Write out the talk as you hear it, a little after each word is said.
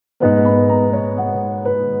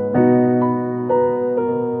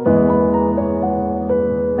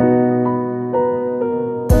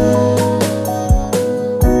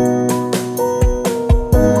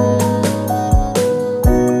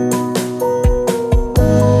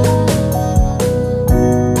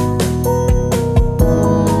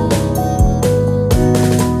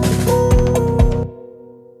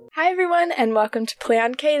welcome to Play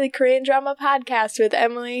on K, the Korean drama podcast with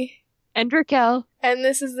Emily and Raquel. And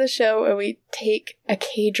this is the show where we take a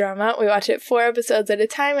K-drama, we watch it 4 episodes at a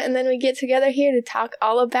time, and then we get together here to talk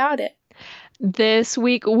all about it. This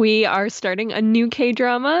week we are starting a new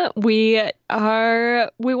K-drama. We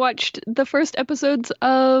watched the first episodes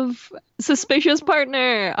of Suspicious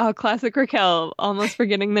Partner. Oh, classic Raquel, almost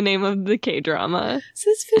forgetting the name of the K-drama.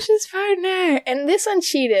 Suspicious Partner! And this one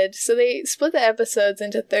cheated, so they split the episodes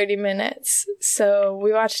into 30 minutes. So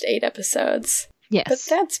we watched 8 episodes. Yes. But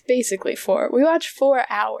that's basically 4. We watched 4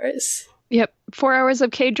 hours. Yep, 4 hours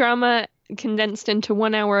of K-drama condensed into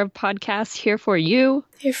 1 hour of podcast here for you.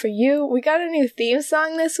 Here for you. We got a new theme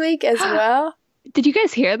song this week as well. Did you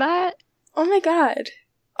guys hear that? Oh my god.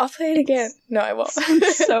 I'll play it again. No, I won't.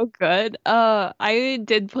 So good. I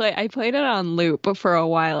played it on loop for a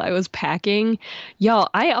while. I was packing. Y'all,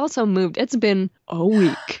 I also moved. It's been a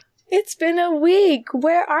week. It's been a week.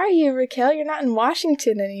 Where are you, Raquel? You're not in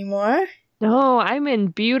Washington anymore. No, I'm in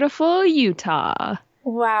beautiful Utah.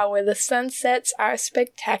 Wow, where the sunsets are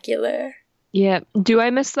spectacular. Yeah. Do I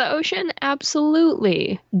miss the ocean?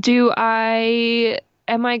 Absolutely.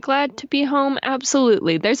 Am I glad to be home?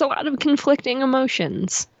 Absolutely. There's a lot of conflicting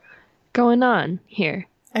emotions going on here.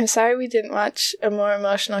 I'm sorry we didn't watch a more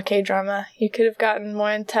emotional K-drama. You could have gotten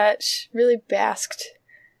more in touch, really basked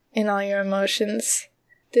in all your emotions.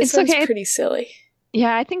 This one's pretty silly.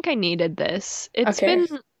 Yeah, I think I needed this.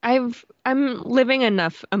 I'm living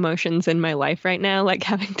enough emotions in my life right now, like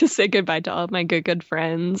having to say goodbye to all of my good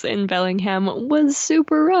friends in Bellingham was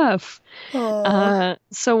super rough.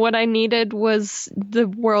 So what I needed was the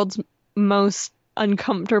world's most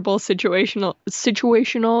uncomfortable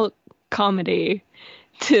situational comedy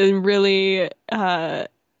to really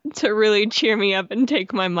cheer me up and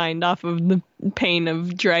take my mind off of the pain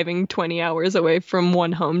of driving 20 hours away from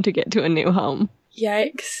one home to get to a new home.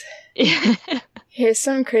 Yikes. Here's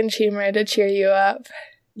some cringe humor to cheer you up.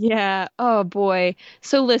 Yeah. Oh, boy.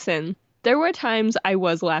 So listen, there were times I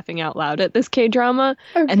was laughing out loud at this K-drama,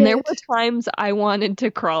 and there were times I wanted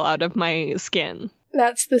to crawl out of my skin.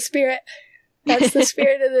 That's the spirit. That's the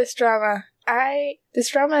spirit of this drama. This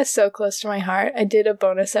drama is so close to my heart. I did a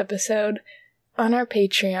bonus episode on our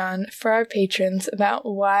Patreon for our patrons about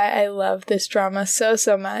why I love this drama so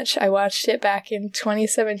much. I watched it back in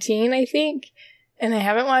 2017, I think, and I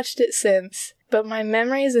haven't watched it since. But my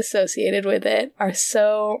memories associated with it are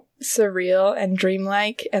so surreal and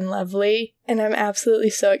dreamlike and lovely, and I'm absolutely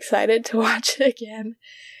so excited to watch it again.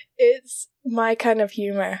 It's my kind of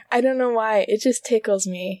humor. I don't know why, it just tickles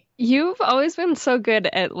me. You've always been so good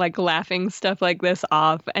at, laughing stuff like this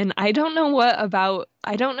off, and I don't know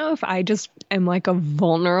if I just am, a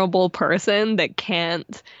vulnerable person that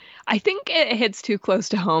can't... I think it hits too close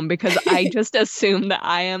to home because I just assume that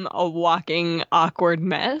I am a walking awkward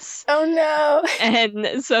mess. Oh no.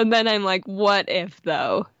 And so then I'm like, what if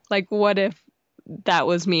though? What if that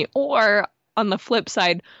was me? Or on the flip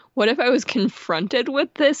side, what if I was confronted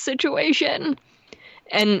with this situation?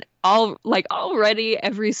 And already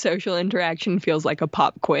every social interaction feels like a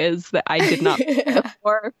pop quiz that I did not prepare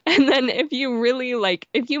for. And then if you really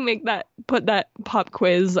put that pop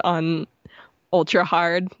quiz on ultra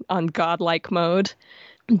hard on godlike mode,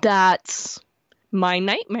 that's my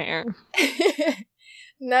nightmare.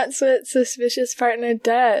 That's what Suspicious Partner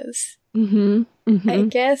does. I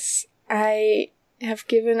guess I have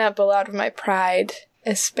given up a lot of my pride,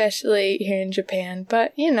 especially here in Japan,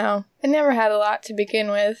 but I never had a lot to begin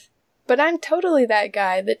with. But I'm totally that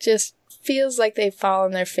guy that just feels like they fall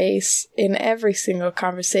on their face in every single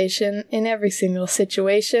conversation, in every single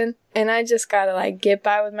situation. And I just gotta, get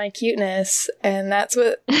by with my cuteness. And that's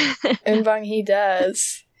what Eun Bong-hee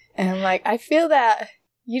does. And I'm like, I feel that.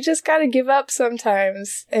 You just gotta give up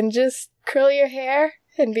sometimes. And just curl your hair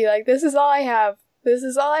and be like, this is all I have. This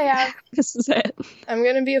is all I have. This is it. I'm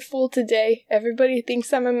gonna be a fool today. Everybody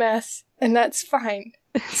thinks I'm a mess. And that's fine.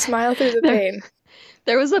 Smile through the pain.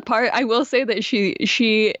 There was a part, I will say that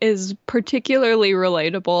she is particularly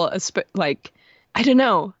relatable, I don't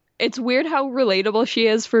know. It's weird how relatable she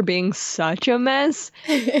is for being such a mess.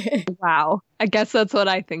 Wow. I guess that's what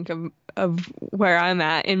I think of where I'm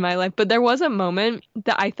at in my life. But there was a moment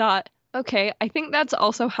that I thought, okay, I think that's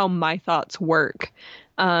also how my thoughts work.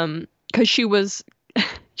 'Cause she was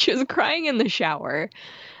crying in the shower.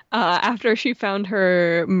 After she found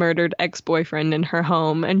her murdered ex-boyfriend in her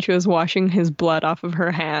home, and she was washing his blood off of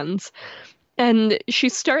her hands. And she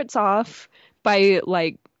starts off by,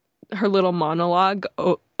 her little monologue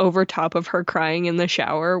over top of her crying in the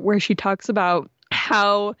shower, where she talks about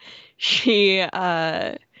how she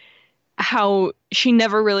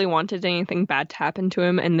never really wanted anything bad to happen to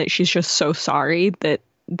him, and that she's just so sorry that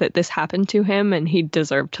that this happened to him and he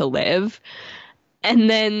deserved to live. And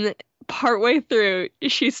then partway through,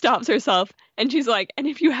 she stops herself and she's like, and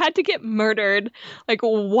if you had to get murdered, like,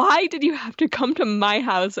 why did you have to come to my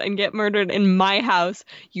house and get murdered in my house,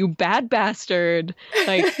 you bad bastard?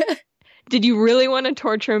 Like, did you really want to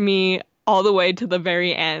torture me all the way to the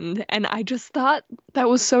very end? And I just thought that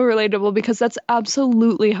was so relatable because that's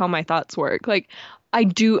absolutely how my thoughts work. Like, I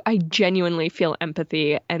genuinely feel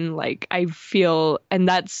empathy, and like and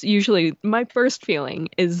that's usually my first feeling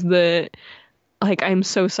is like, I'm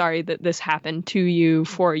so sorry that this happened to you,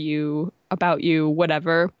 for you, about you,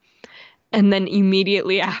 whatever. And then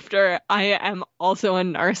immediately after, I am also a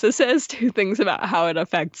narcissist who thinks about how it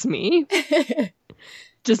affects me.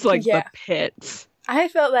 Just like the pits. I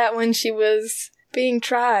felt that when she was being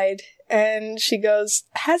tried and she goes,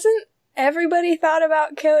 hasn't everybody thought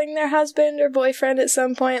about killing their husband or boyfriend at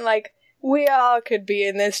some point? Like, we all could be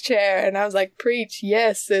in this chair. And I was like, preach,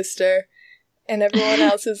 yes, sister. And everyone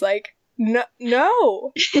else is like,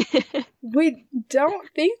 no, we don't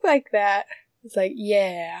think like that. It's like,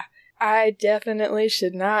 yeah, I definitely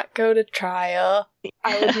should not go to trial.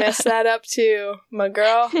 I would mess that up too. My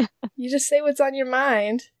girl, you just say what's on your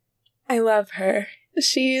mind. I love her.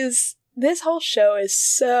 This whole show is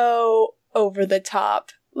so over the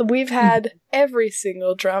top. We've had every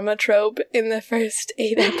single drama trope in the first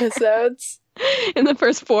 8 episodes. In the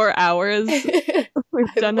first 4 hours.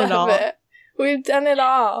 We've done it all. We've done it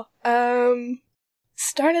all.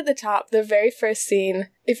 Start at the top, the very first scene.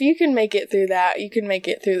 If you can make it through that, you can make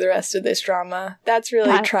it through the rest of this drama. That's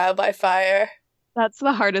really trial by fire. That's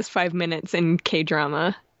the hardest 5 minutes in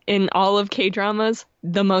K-drama. In all of K-dramas,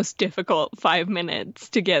 the most difficult 5 minutes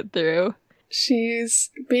to get through. She's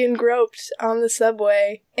being groped on the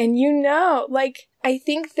subway. And I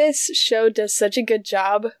think this show does such a good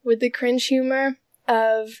job with the cringe humor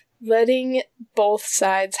of letting both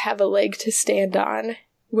sides have a leg to stand on,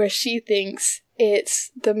 where she thinks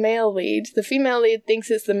it's the male lead. The female lead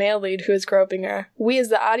thinks it's the male lead who is groping her. We as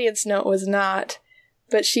the audience know it was not,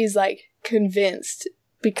 but she's like convinced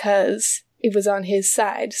because it was on his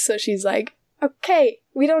side. So she's like, okay,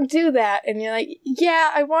 we don't do that. And you're like,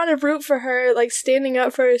 yeah, I want to root for her, like standing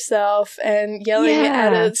up for herself and yelling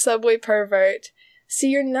at a subway pervert. So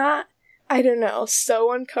you're not, I don't know,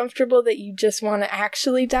 so uncomfortable that you just want to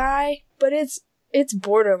actually die, but it's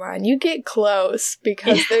borderline. You get close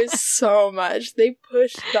because there's so much. They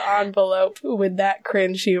push the envelope with that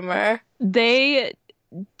cringe humor. They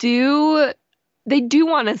do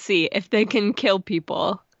want to see if they can kill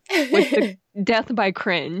people with the death by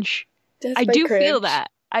cringe. I do feel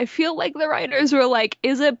that. I feel like the writers were like,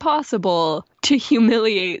 is it possible to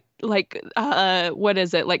humiliate, like, what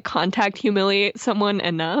is it, like contact humiliate someone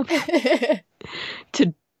enough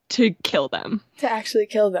to kill them? To actually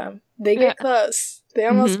kill them. They get close. They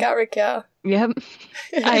almost got Raquel. Yep.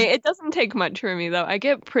 It doesn't take much for me, though. I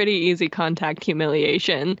get pretty easy contact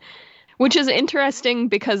humiliation, which is interesting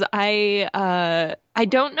because I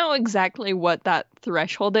don't know exactly what that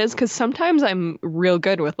threshold is, because sometimes I'm real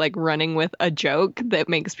good with like running with a joke that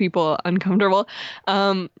makes people uncomfortable.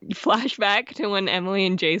 Flashback to when Emily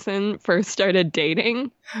and Jason first started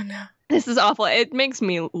dating. Oh no. This is awful. It makes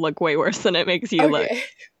me look way worse than it makes you look.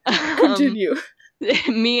 Continue.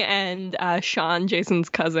 Me and Sean, Jason's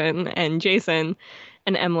cousin, and Jason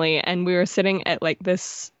and Emily, and we were sitting at like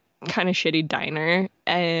this kind of shitty diner,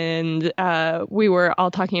 and we were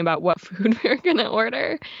all talking about what food we were gonna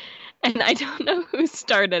order, and I don't know who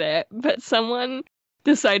started it, but someone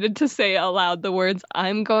decided to say aloud the words,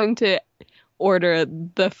 "I'm going to order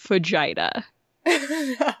the fajita."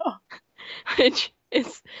 No. Which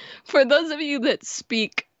is, for those of you that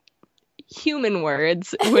speak human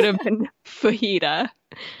words, would have been fajita.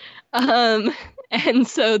 And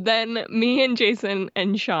so then me and Jason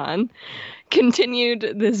and Sean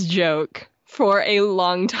continued this joke for a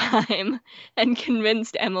long time and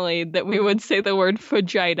convinced Emily that we would say the word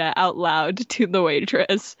fajita out loud to the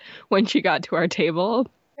waitress when she got to our table.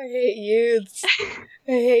 I hate youths.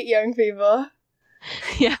 I hate young people.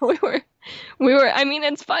 Yeah, we were, I mean,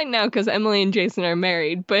 it's fine now because Emily and Jason are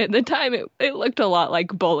married, but at the time it looked a lot like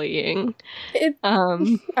bullying.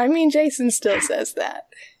 I mean, Jason still says that.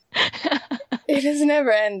 It has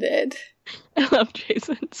never ended. I love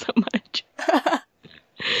Jason so much.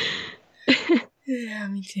 Yeah,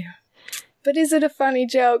 me too. But is it a funny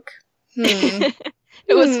joke? It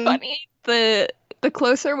was funny. The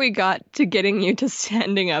closer we got to getting you to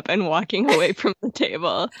standing up and walking away from the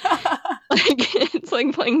table. Like, it's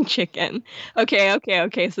like playing chicken.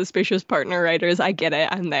 Okay, suspicious partner writers, I get it.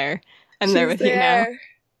 I'm there. I'm there with you now.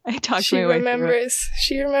 I talked my way through it.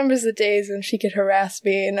 She remembers the days when she could harass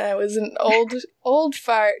me and I was an old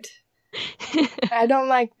fart. I don't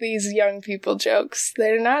like these young people jokes.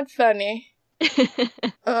 They're not funny.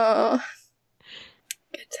 Oh,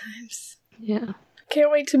 good times. Yeah.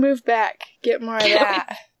 Can't wait to move back. Get more of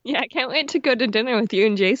that. Yeah, I can't wait to go to dinner with you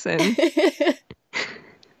and Jason.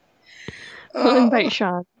 We'll invite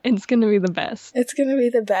Sean. It's gonna be the best. It's gonna be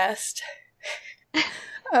the best.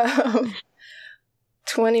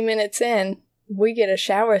 20 minutes in, we get a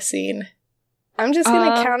shower scene. I'm just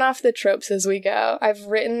gonna count off the tropes as we go. I've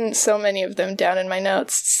written so many of them down in my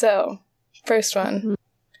notes. So, first one.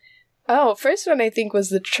 First one I think was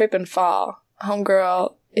the trip and fall.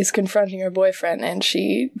 Homegirl is confronting her boyfriend and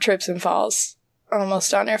she trips and falls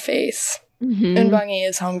almost on her face. Mm-hmm. Unbangi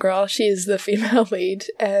is homegirl. She is the female lead.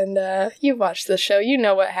 And you've watched the show. You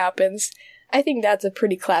know what happens. I think that's a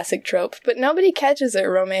pretty classic trope. But nobody catches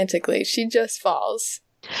her romantically. She just falls.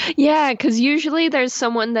 Yeah, because usually there's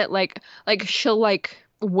someone that, like she'll, like,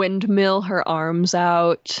 windmill her arms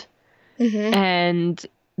out. Mm-hmm. And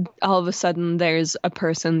all of a sudden there's a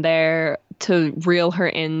person there to reel her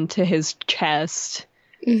into his chest.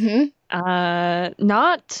 Mm-hmm.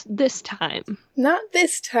 Not this time. Not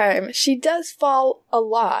this time. She does fall a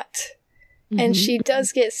lot. Mm-hmm. And she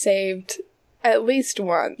does get saved at least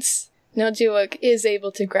once. No Jiwook is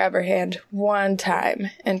able to grab her hand one time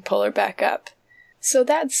and pull her back up. So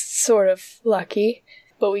that's sort of lucky.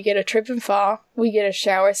 But we get a trip and fall. We get a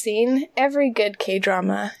shower scene. Every good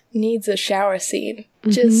K-drama needs a shower scene. Mm-hmm.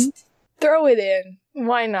 Just throw it in.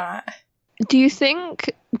 Why not? Do you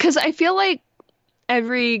think... Because I feel like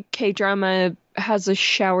every K-drama has a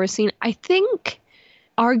shower scene. I think,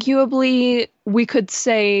 arguably, we could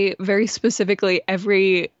say very specifically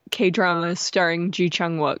every K-drama starring Ji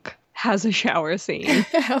Chang-wook has a shower scene.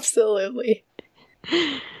 Absolutely.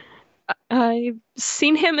 I've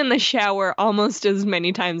seen him in the shower almost as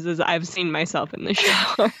many times as I've seen myself in the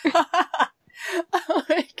shower. Oh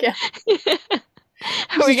my god.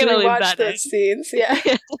 We're gonna leave that those scenes, yeah.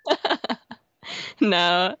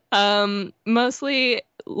 No. Mostly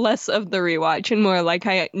less of the rewatch and more like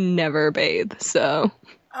I never bathe, so.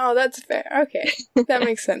 Oh, that's fair. Okay. That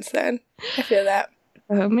makes sense then. I feel that.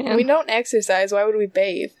 Oh man. We don't exercise, why would we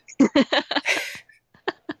bathe?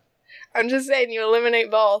 I'm just saying, you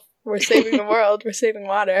eliminate both. We're saving the world. We're saving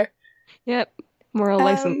water. Yep. Moral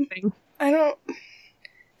licensing. I don't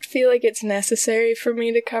feel like it's necessary for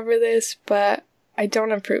me to cover this, but I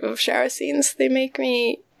don't approve of shower scenes. They make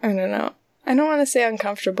me, I don't know. I don't want to say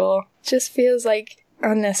uncomfortable. It just feels like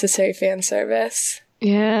unnecessary fan service.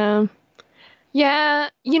 Yeah. Yeah.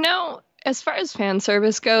 You know, as far as fan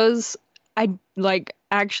service goes, I,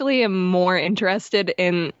 actually am more interested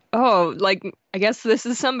in, I guess this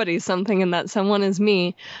is something and that someone is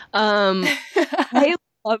me. I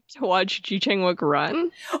love to watch Ji Chang-wook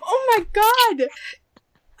run. Oh my god!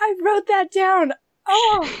 I wrote that down.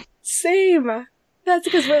 Oh, same. That's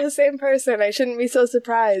because we're the same person. I shouldn't be so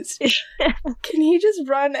surprised. Can he just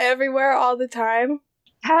run everywhere all the time?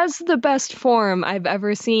 Has the best form I've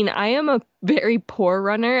ever seen. I am a very poor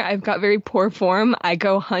runner. I've got very poor form. I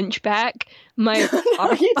go hunchback. My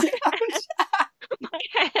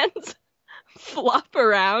hands flop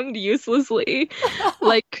around uselessly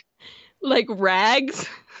like rags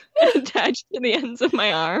attached to the ends of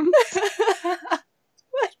my arms.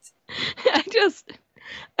 What?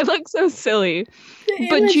 I look so silly. The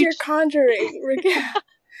image you're conjuring,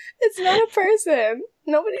 it's not a person.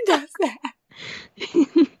 Nobody does that.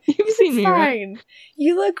 You've seen me, fine. Right?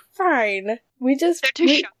 You look fine.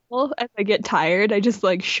 Shuffle as I get tired. I just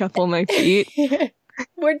shuffle my feet.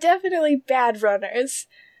 We're definitely bad runners.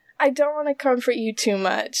 I don't want to comfort you too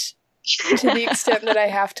much, to the extent that I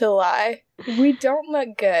have to lie. We don't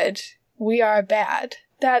look good. We are bad.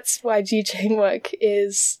 That's why Ji Chang-wook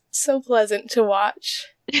is so pleasant to watch.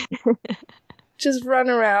 Just run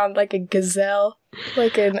around like a gazelle,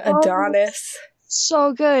 like an Adonis.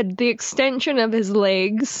 So good. The extension of his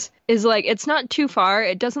legs is it's not too far.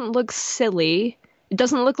 It doesn't look silly. It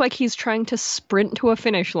doesn't look like he's trying to sprint to a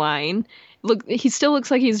finish line. He still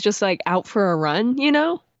looks like he's just out for a run, you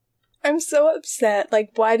know? I'm so upset.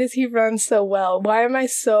 Why does he run so well? Why am I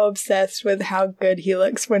so obsessed with how good he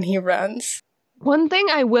looks when he runs? One thing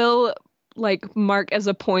I will mark as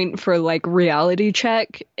a point for reality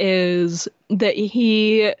check is that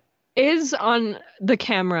he is on the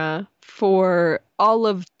camera for all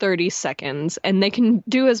of 30 seconds and they can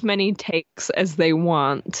do as many takes as they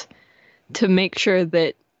want to make sure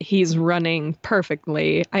that he's running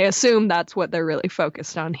perfectly. I assume that's what they're really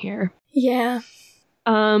focused on here. Yeah.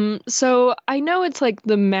 So I know it's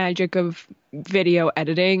the magic of video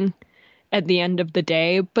editing at the end of the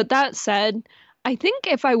day. But that said, I think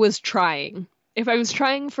if I was trying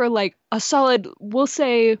for like a solid, we'll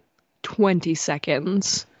say 20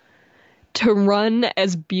 seconds to run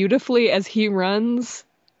as beautifully as he runs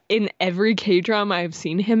in every K-drama I've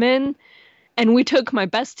seen him in, and we took my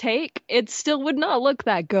best take, it still would not look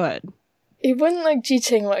that good. It wouldn't look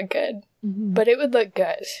Ji-Chang look good, but it would look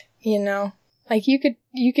good, you know? Like, you could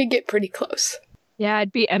get pretty close. Yeah,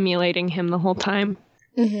 I'd be emulating him the whole time.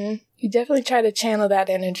 You definitely try to channel that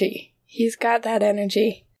energy. He's got that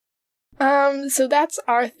energy. So that's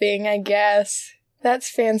our thing, I guess. That's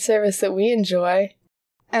fan service that we enjoy.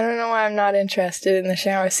 I don't know why I'm not interested in the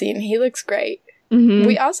shower scene. He looks great.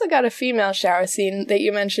 We also got a female shower scene that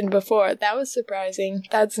you mentioned before. That was surprising.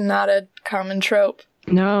 That's not a common trope.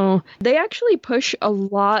 No. They actually push a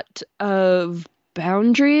lot of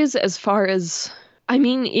boundaries as far as... I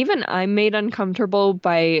mean, even I'm made uncomfortable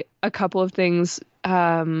by a couple of things.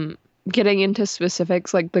 Getting into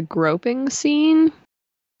specifics, like the groping scene.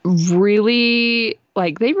 Really,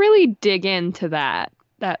 like, they really dig into that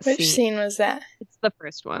scene. Which scene was that? It's the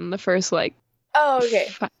first one. The first, like... Oh, okay.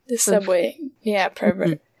 The subway. Yeah,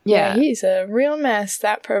 pervert. Yeah, he's a real mess,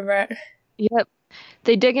 that pervert. Yep.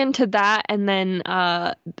 They dig into that, and then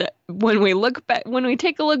when we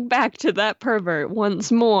take a look back to that pervert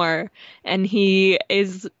once more, and he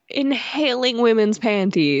is inhaling women's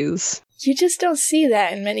panties. You just don't see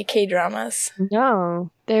that in many K-dramas.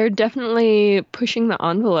 No. They're definitely pushing the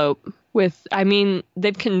envelope with, I mean,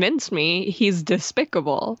 they've convinced me he's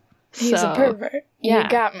despicable. He's a pervert. Yeah. You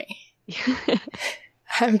got me.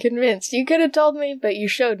 I'm convinced. You could have told me, but you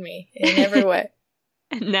showed me in every way.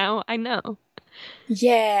 And now I know.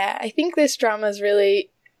 Yeah, I think this drama is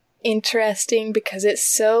really interesting because it's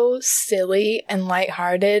so silly and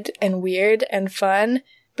lighthearted and weird and fun,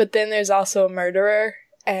 but then there's also a murderer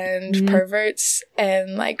and perverts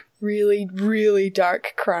and like really, really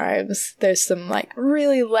dark crimes. There's some like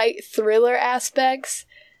really light thriller aspects,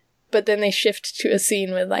 but then they shift to a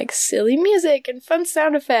scene with like silly music and fun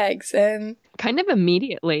sound effects and... Kind of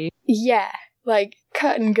immediately. Yeah, like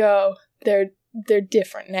cut and go. They're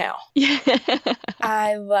different now. Yeah.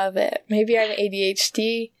 I love it. Maybe I'm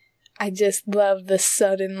ADHD. I just love the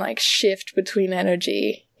sudden like shift between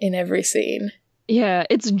energy in every scene. Yeah,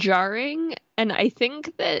 it's jarring, and I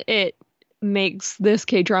think that it makes this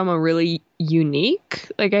K-drama really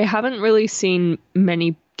unique. Like, I haven't really seen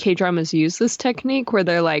many K-dramas use this technique where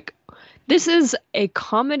they're like, this is a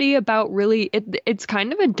comedy about really... It's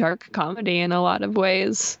kind of a dark comedy in a lot of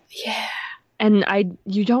ways. Yeah. And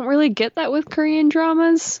you don't really get that with Korean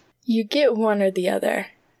dramas. You get one or the other.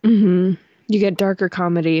 You get darker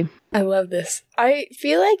comedy. I love this. I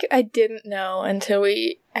feel like I didn't know until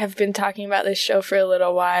we have been talking about this show for a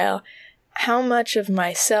little while how much of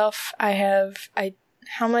myself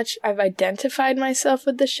how much I've identified myself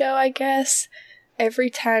with the show, I guess. Every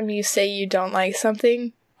time you say you don't like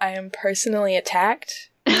something, I am personally attacked.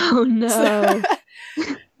 Oh no.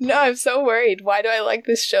 No, I'm so worried. Why do I like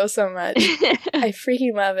this show so much? I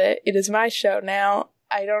freaking love it. It is my show now.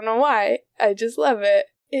 I don't know why. I just love it.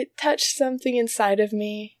 It touched something inside of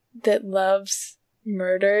me that loves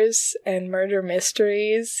murders and murder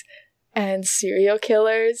mysteries and serial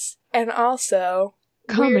killers and also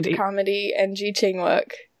weird comedy and Ji-Chang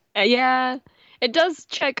Wook. Yeah, it does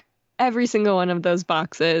check every single one of those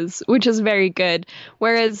boxes, which is very good.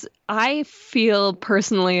 Whereas I feel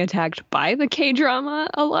personally attacked by the K-drama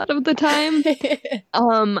a lot of the time.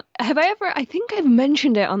 I think I've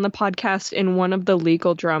mentioned it on the podcast in one of the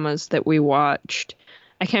legal dramas that we watched.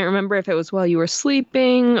 I can't remember if it was While You Were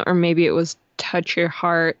Sleeping or maybe it was Touch Your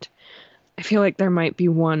Heart. I feel like there might be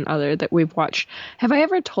one other that we've watched. Have I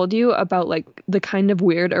ever told you about like the kind of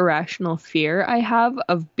weird irrational fear I have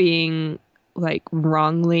of being like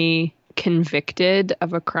wrongly convicted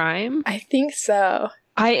of a crime? I think so.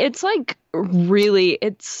 It's like really,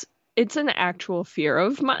 it's an actual fear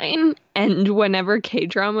of mine. And whenever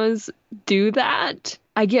K-dramas do that,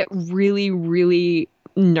 I get really, really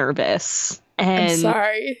nervous. And I'm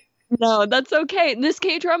sorry. No, that's okay. This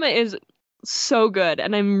K-drama is so good,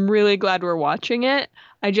 and I'm really glad we're watching it.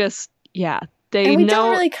 I just, and we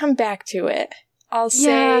don't really come back to it. I'll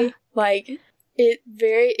say, like,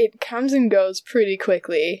 it comes and goes pretty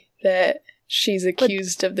quickly that she's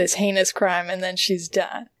accused of this heinous crime, and then she's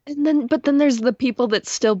done. But then there's the people that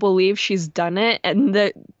still believe she's done it, and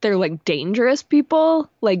they're like dangerous people,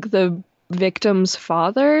 like the victim's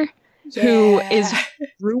father, who is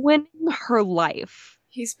ruining her life.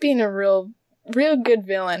 He's being a real good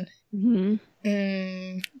villain.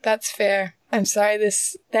 That's fair. I'm sorry,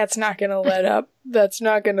 that's not gonna let up. That's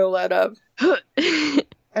not gonna let up.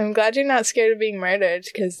 I'm glad you're not scared of being murdered,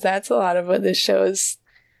 because that's a lot of what this show is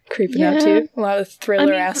creeping up to. A lot of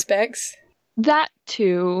thriller aspects. That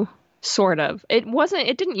too, sort of. It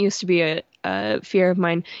didn't used to be a fear of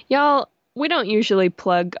mine. Y'all, we don't usually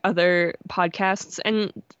plug other podcasts,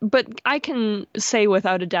 but I can say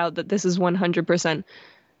without a doubt that this is 100%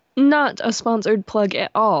 not a sponsored plug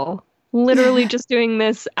at all. Literally just doing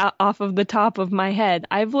this off of the top of my head.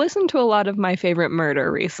 I've listened to a lot of My Favorite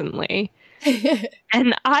Murder recently,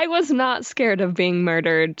 and I was not scared of being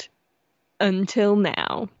murdered until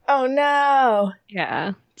now. Oh no!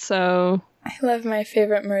 Yeah, so... I love My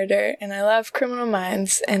Favorite Murder, and I love Criminal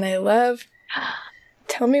Minds, and I love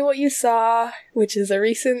Tell Me What You Saw, which is a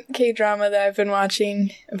recent K-drama that I've been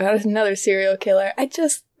watching about another serial killer. I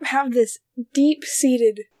just have this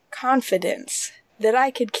deep-seated confidence that I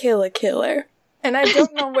could kill a killer. And I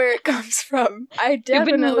don't know where it comes from. I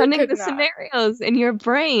definitely You've been running the not. scenarios in your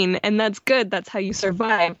brain, and that's good. That's how you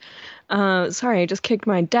survive. Sorry, I just kicked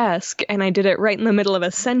my desk, and I did it right in the middle of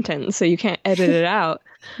a sentence, so you can't edit it out.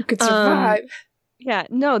 You could survive. Yeah,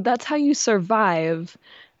 no, that's how you survive.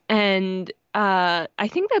 And I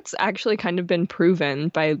think that's actually kind of been proven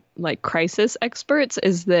by, like, crisis experts,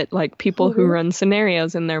 is that, like, people who run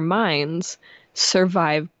scenarios in their minds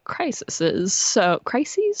survive crises. So,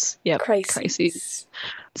 crises? Yep, crises.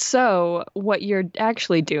 So, what you're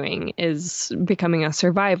actually doing is becoming a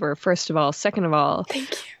survivor, first of all. Second of all, thank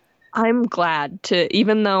you. I'm glad to,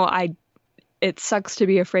 even though it sucks to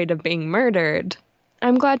be afraid of being murdered,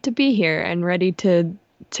 I'm glad to be here and ready to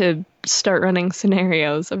start running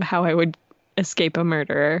scenarios of how I would escape a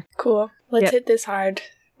murderer. Cool. Let's hit this hard.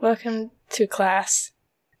 Welcome to class.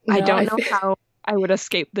 No, I don't know how I would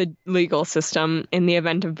escape the legal system in the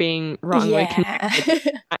event of being wrongly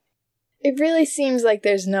convicted. It really seems like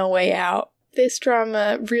there's no way out. This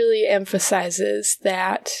drama really emphasizes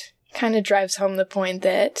that, kind of drives home the point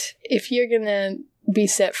that if you're gonna be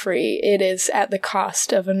set free, it is at the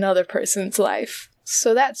cost of another person's life.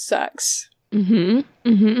 So that sucks. But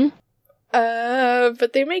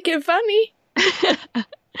they make it funny.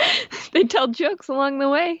 They tell jokes along the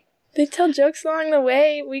way.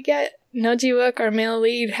 We get No Ji-wook, our male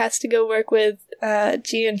lead, has to go work with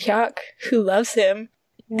Ji Eun-hyuk, who loves him.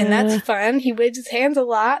 Yeah. And that's fun. He waves his hands a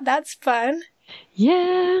lot. That's fun.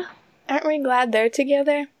 Yeah. Aren't we glad they're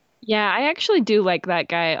together? Yeah, I actually do like that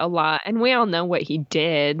guy a lot. And we all know what he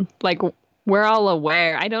did. Like, we're all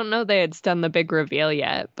aware. I don't know they had done the big reveal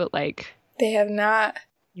yet, but like... They have not.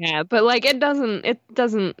 Yeah, but like, it doesn't,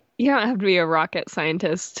 you don't have to be a rocket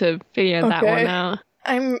scientist to figure that one out.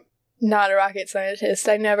 I'm not a rocket scientist.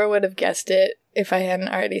 I never would have guessed it if I hadn't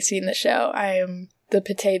already seen the show. I am the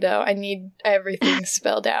potato. I need everything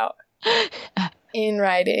spelled out in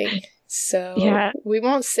writing. So we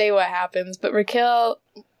won't say what happens, but Raquel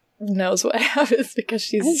knows what happens because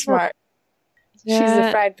she's smart. Yeah. She's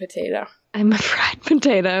a fried potato. I'm a fried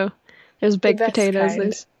potato. There's baked potatoes. Kind.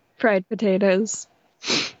 There's fried potatoes.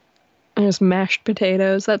 There's mashed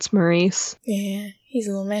potatoes. That's Maurice. Yeah, he's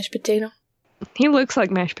a little mashed potato. He looks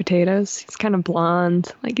like mashed potatoes. He's kind of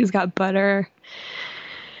blonde. Like he's got butter.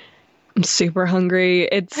 I'm super hungry.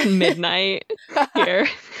 It's midnight here.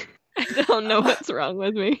 I don't know what's wrong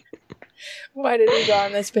with me. Why did we go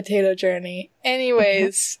on this potato journey?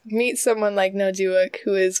 Anyways, meet someone like No Ji-wook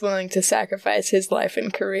who is willing to sacrifice his life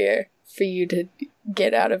and career for you to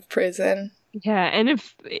get out of prison. Yeah, and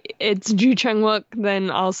if it's Ji Chang-wook,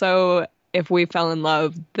 then also if we fell in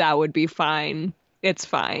love, that would be fine. It's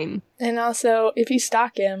fine. And also, if you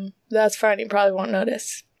stalk him, that's fine. He probably won't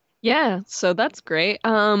notice. Yeah, so that's great.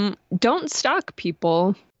 Don't stalk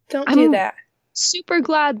people. Don't do that. Super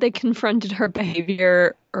glad they confronted her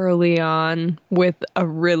behavior early on with a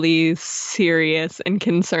really serious and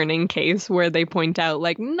concerning case where they point out,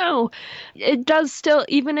 like, no, it does still,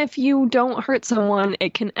 even if you don't hurt someone,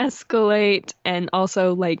 it can escalate, and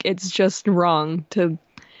also, like, it's just wrong to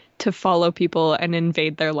follow people and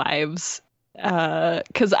invade their lives.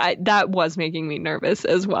 Because that was making me nervous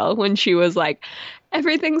as well when she was like,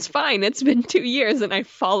 everything's fine, it's been 2 years and I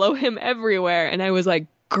follow him everywhere, and I was like,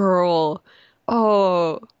 girl,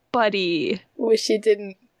 oh, buddy. Wish you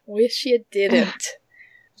didn't.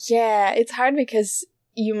 Yeah, it's hard because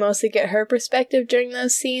you mostly get her perspective during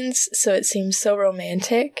those scenes, so it seems so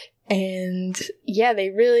romantic. And yeah, they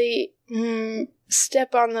really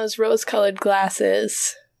step on those rose-colored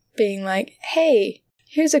glasses, being like, hey,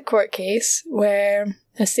 here's a court case where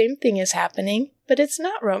the same thing is happening, but it's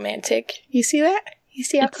not romantic. You see that? You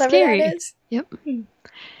see how clever scary. That is? Yep.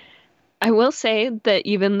 I will say that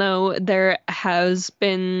even though there has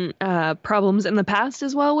been problems in the past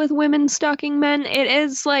as well with women stalking men, it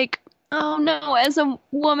is like Oh no, as a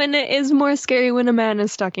woman, it is more scary when a man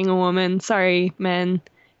is stalking a woman. Sorry, men.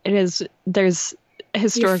 It is, there's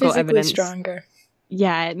historical You're physically evidence. Stronger.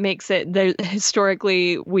 Yeah, it makes it, there,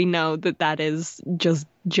 historically, we know that that is just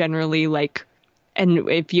generally like, and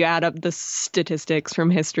if you add up the statistics from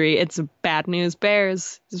history, it's bad news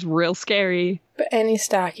bears. It's real scary. But any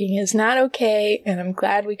stalking is not okay, and I'm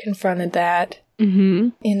glad we confronted that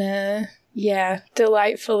in a,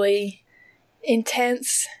 delightfully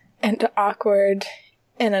intense and awkward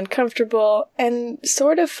and uncomfortable and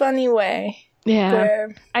sort of funny way. Yeah.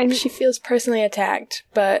 Where she feels personally attacked,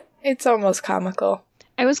 but it's almost comical.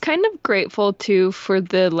 I was kind of grateful, too, for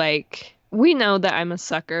the, like, we know that I'm a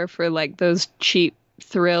sucker for, like, those cheap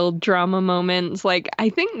thrill drama moments. Like, I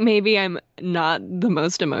think maybe I'm not the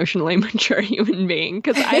most emotionally mature human being,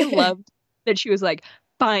 because I loved that she was like,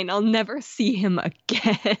 fine, I'll never see him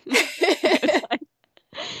again. Like,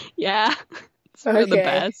 yeah, it's for the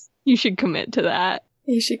best. You should commit to that.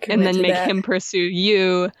 You should commit to that. And then make him pursue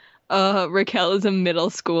you. Raquel is a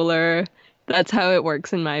middle schooler. That's how it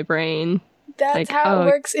works in my brain. That's like, how it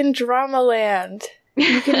works in Dramaland.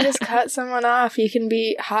 You can just cut someone off. You can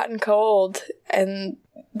be hot and cold, and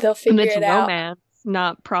they'll figure it out. And it's romance,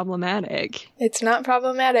 not problematic. It's not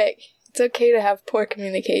problematic. It's okay to have poor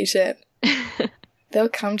communication. They'll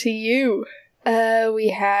come to you. So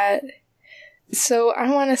I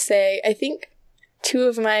want to say, I think two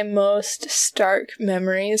of my most stark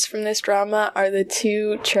memories from this drama are the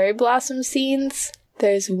two cherry blossom scenes.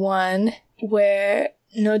 There's one where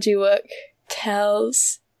Nojiwook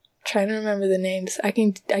tells, trying to remember the names, I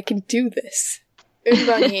can do this.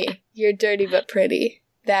 Eunbang-hee, you're dirty but pretty.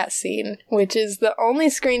 That scene, which is the only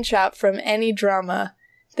screenshot from any drama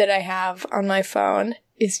that I have on my phone,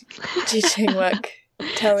 is Ji Chang-wook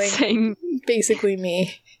telling basically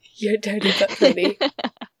me, you're dirty but pretty.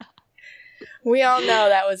 We all know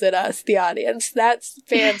that was at us, the audience. That's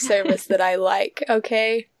fan service that I like,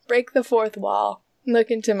 okay? Break the fourth wall.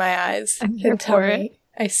 Look into my eyes and tell me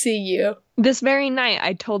I see you. This very night,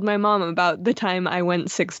 I told my mom about the time I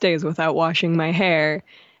went 6 days without washing my hair,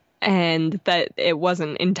 and that it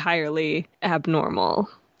wasn't entirely abnormal.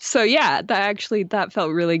 So yeah, that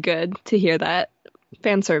felt really good to hear that.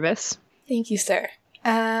 Fan service. Thank you, sir.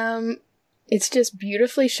 It's just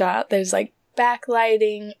beautifully shot. There's like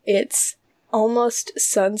backlighting. It's almost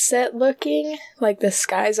sunset looking. Like the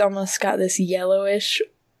sky's almost got this yellowish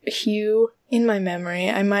hue in my memory.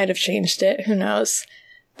 I might have changed it. Who knows?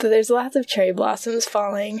 So there's lots of cherry blossoms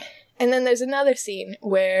falling. And then there's another scene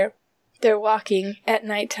where they're walking at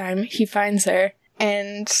nighttime. He finds her,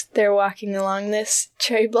 and they're walking along this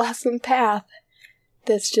cherry blossom path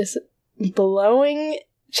that's just blowing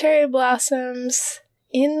cherry blossoms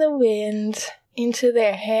in the wind into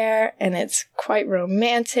their hair, and it's quite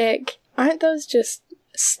romantic. Aren't those just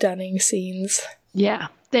stunning scenes? Yeah,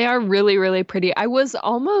 they are really, really pretty. I was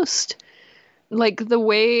almost, like, the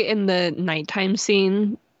way in the nighttime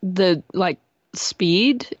scene, the, like,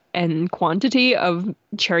 speed and quantity of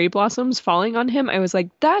cherry blossoms falling on him, I was like,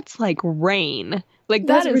 that's like rain. Like,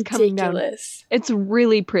 that is ridiculous. Coming down. It's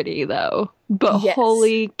really pretty, though. But yes.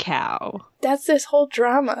 Holy cow. That's this whole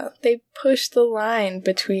drama. They push the line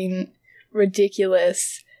between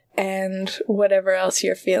ridiculous and whatever else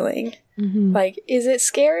you're feeling. Mm-hmm. Like, is it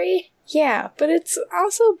scary? Yeah, but it's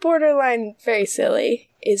also borderline very silly.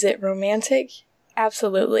 Is it romantic?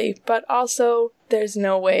 Absolutely. But also, there's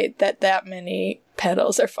no way that many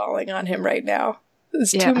petals are falling on him right now.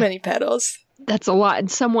 There's too many petals. That's a lot.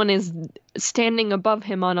 And someone is standing above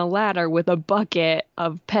him on a ladder with a bucket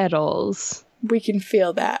of petals. We can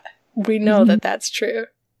feel that. We know that that's true.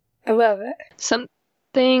 I love it.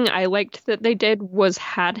 Something I liked that they did was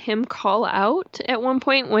had him call out at one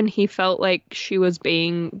point when he felt like she was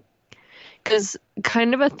being... Because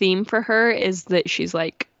kind of a theme for her is that she's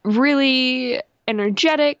like really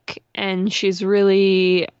energetic, and she's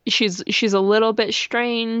a little bit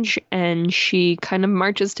strange, and she kind of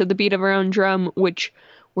marches to the beat of her own drum, which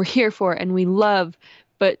we're here for and we love,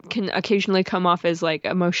 but can occasionally come off as like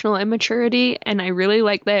emotional immaturity. And I really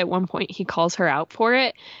like that at one point he calls her out for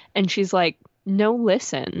it, and she's like, no,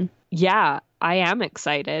 listen, yeah, I am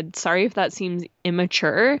excited. Sorry if that seems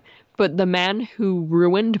immature, but the man who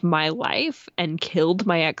ruined my life and killed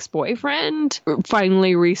my ex-boyfriend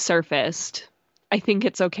finally resurfaced. I think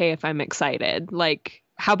it's okay if I'm excited. Like,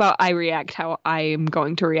 how about I react how I am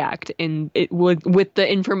going to react with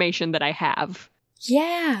the information that I have?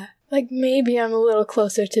 Yeah. Like, maybe I'm a little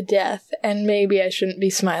closer to death, and maybe I shouldn't be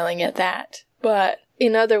smiling at that. But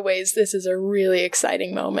in other ways, this is a really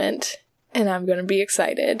exciting moment, and I'm going to be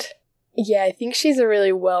excited. Yeah, I think she's a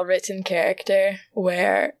really well-written character,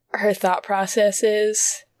 where her thought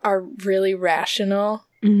processes are really rational,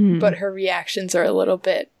 but her reactions are a little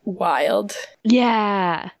bit wild.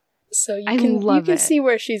 Yeah. So you can see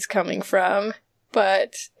where she's coming from,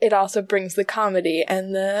 but it also brings the comedy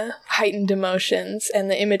and the heightened emotions and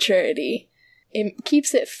the immaturity. It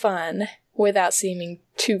keeps it fun without seeming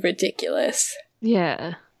too ridiculous.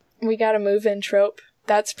 Yeah. We got a move-in trope.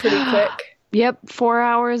 That's pretty quick. Yep, 4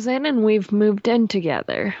 hours in and we've moved in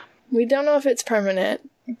together. We don't know if it's permanent,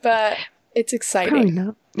 but it's exciting. Probably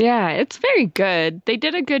not. Yeah, it's very good. They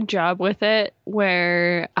did a good job with it,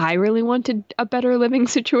 where I really wanted a better living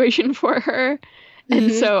situation for her.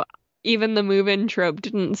 And so even the move-in trope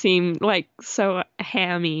didn't seem like so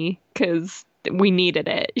hammy, because we needed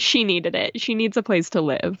it. She needed it. She needs a place to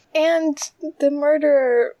live. And the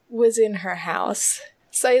murderer was in her house.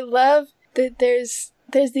 So I love that there's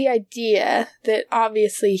the idea that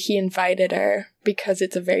obviously he invited her because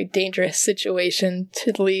it's a very dangerous situation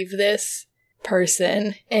to leave this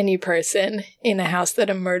person, any person, in a house that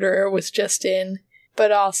a murderer was just in.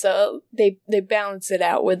 But also, they balance it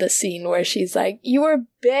out with a scene where she's like, "You were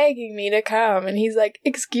begging me to come," and he's like,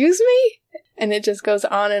 "Excuse me?" And it just goes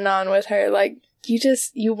on and on with her, like,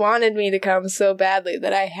 you wanted me to come so badly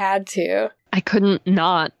that I had to. I couldn't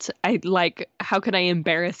not. How could I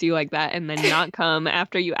embarrass you like that and then not come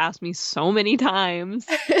after you asked me so many times?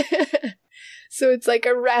 So it's like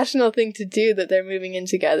a rational thing to do that they're moving in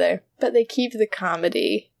together. But they keep the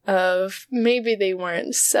comedy of maybe they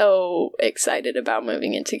weren't so excited about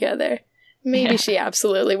moving in together. Maybe she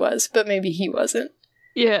absolutely was, but maybe he wasn't.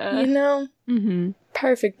 Yeah. You know?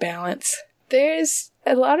 Perfect balance. There's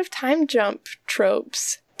a lot of time jump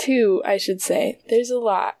tropes. 2, I should say. There's a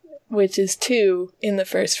lot, which is 2 in the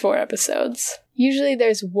first 4 episodes. Usually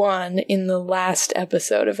there's 1 in the last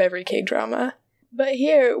episode of every K-drama. But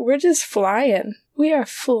here, we're just flying. We are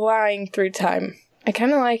flying through time. I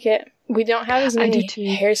kind of like it. We don't have as many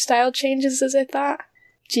hairstyle changes as I thought.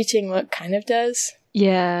 Ji Chang-wook kind of does.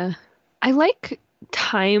 Yeah. I like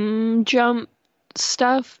time jump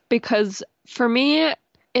stuff because for me,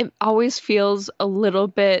 it always feels a little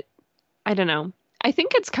bit, I don't know. I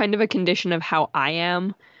think it's kind of a condition of how I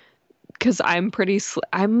am. Because I'm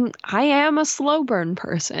I am a slow burn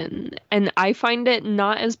person, and I find it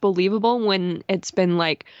not as believable when it's been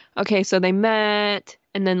like, okay, so they met,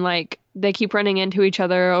 and then like they keep running into each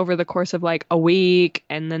other over the course of like a week,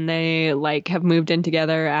 and then they like have moved in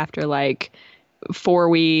together after like 4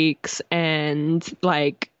 weeks, and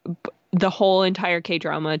like the whole entire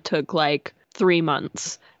K-drama took like 3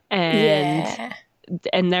 months, and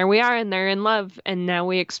and there we are, and they're in love, and now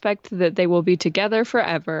we expect that they will be together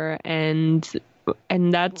forever, and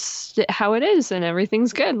that's how it is, and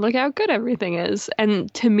everything's good. Look how good everything is.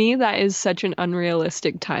 And to me, that is such an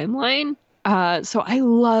unrealistic timeline. So I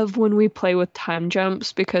love when we play with time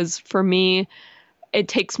jumps, because for me, it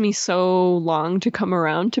takes me so long to come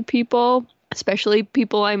around to people, especially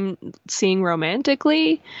people I'm seeing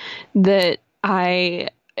romantically, that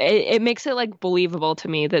it makes it like believable to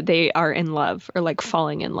me that they are in love or like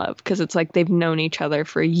falling in love, because it's like they've known each other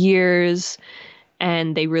for years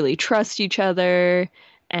and they really trust each other.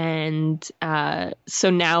 And so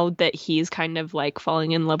now that he's kind of like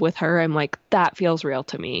falling in love with her, I'm like, that feels real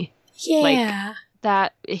to me. Yeah. Like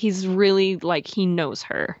that he's really like, he knows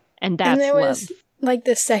her, and that's and there love. Was like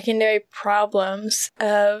the secondary problems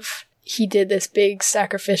of he did this big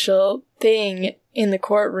sacrificial thing in the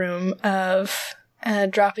courtroom of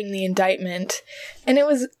dropping the indictment, and it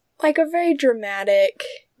was like a very dramatic,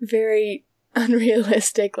 very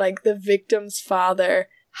unrealistic, like the victim's father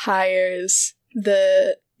hires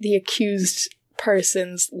the accused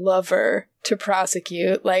person's lover to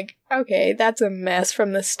prosecute. Like, okay, that's a mess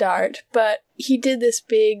from the start, but he did this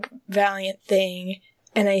big valiant thing,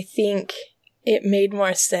 and I think it made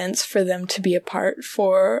more sense for them to be apart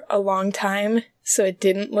for a long time, so it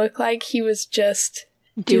didn't look like he was just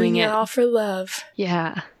doing it all for love.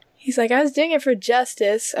 Yeah. He's like, I was doing it for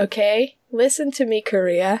justice, okay? Listen to me,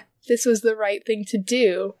 Korea. This was the right thing to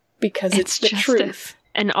do because it's the truth.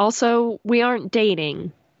 And also, we aren't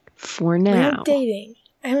dating for now. We're not dating.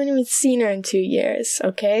 I haven't even seen her in 2 years,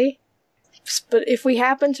 okay? But if we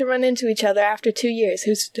happen to run into each other after 2 years,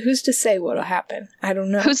 who's to say what'll happen? I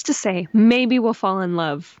don't know. Who's to say? Maybe we'll fall in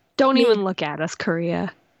love. Don't even look at us,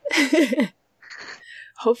 Korea.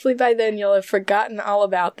 Hopefully by then you'll have forgotten all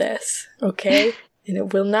about this, okay? And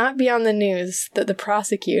it will not be on the news that the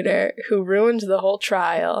prosecutor who ruined the whole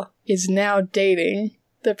trial is now dating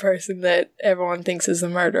the person that everyone thinks is the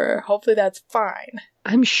murderer. Hopefully that's fine.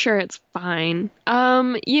 I'm sure it's fine.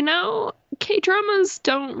 You know, K-dramas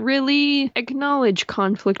don't really acknowledge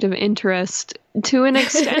conflict of interest to an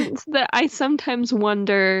extent that I sometimes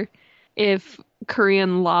wonder if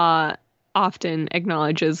Korean law often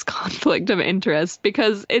acknowledges conflict of interest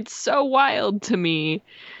because it's so wild to me.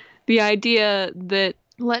 The idea that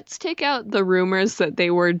let's take out the rumors that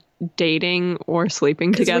they were dating or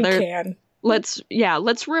sleeping together. We can.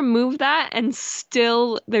 Let's remove that, and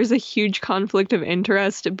still there's a huge conflict of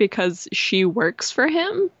interest because she works for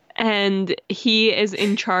him and he is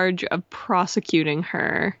in charge of prosecuting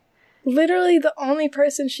her. Literally the only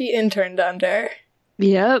person she interned under.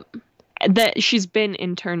 Yep. That she's been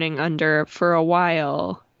interning under for a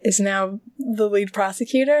while. Is now the lead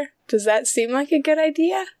prosecutor? Does that seem like a good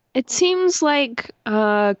idea? It seems like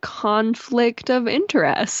a conflict of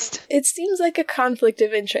interest. It seems like a conflict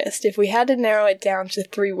of interest if we had to narrow it down to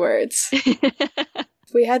 3 words.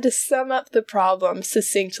 If we had to sum up the problem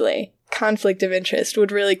succinctly, conflict of interest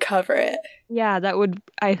would really cover it. Yeah, that would,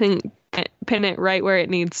 I think, pin it right where it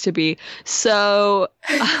needs to be. So...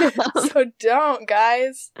 So don't,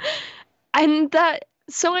 guys.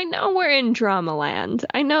 So I know we're in drama land.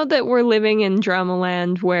 I know that we're living in drama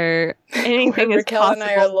land where anything where is Raquel possible.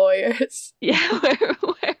 and I are lawyers. Yeah,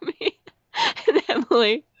 where me and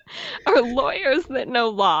Emily are lawyers that know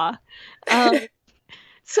law.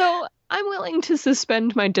 So I'm willing to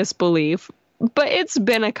suspend my disbelief, but it's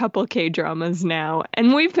been a couple K-dramas now,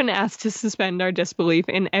 and we've been asked to suspend our disbelief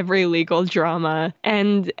in every legal drama,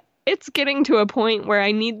 and it's getting to a point where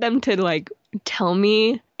I need them to, like, tell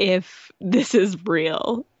me if this is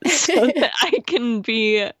real so that I can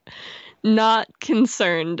be not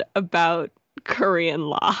concerned about Korean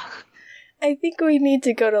law. I think we need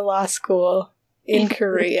to go to law school in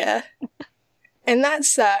Korea. And that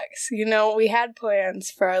sucks. You know, we had plans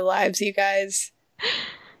for our lives, you guys.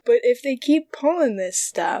 But if they keep pulling this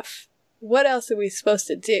stuff, what else are we supposed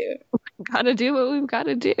to do? We've got to do what we've got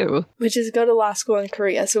to do. Which is go to law school in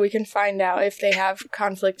Korea so we can find out if they have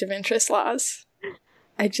conflict of interest laws.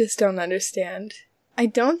 I just don't understand. I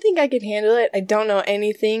don't think I can handle it. I don't know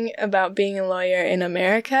anything about being a lawyer in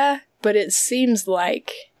America, but it seems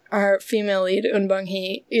like our female lead, Eun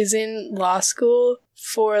Bong-hee, is in law school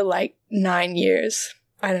for like 9 years.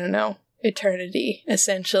 I don't know. Eternity,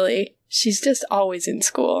 essentially. She's just always in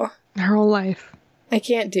school. Her whole life. I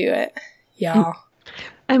can't do it, y'all.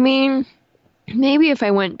 I mean, maybe if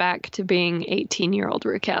I went back to being 18-year-old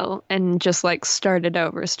Raquel and just, like, started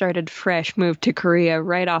over, started fresh, moved to Korea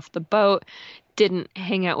right off the boat, didn't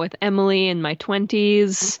hang out with Emily in my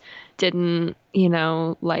 20s, didn't, you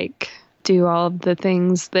know, like, do all of the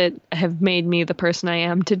things that have made me the person I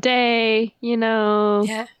am today, you know?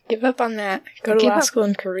 Yeah, give up on that. Go to law school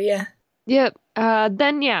in Korea. Yep.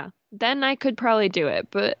 Then I could probably do it.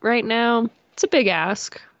 But right now, it's a big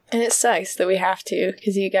ask. And it sucks that we have to,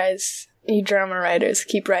 because you guys, you drama writers,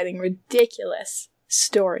 keep writing ridiculous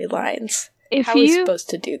storylines. How are we supposed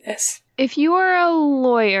to do this? If you are a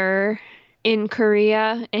lawyer in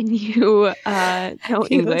Korea and you know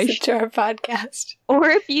English, listen to our podcast, or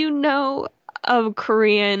if you know a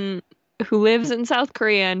Korean who lives in South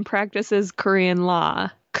Korea and practices Korean law,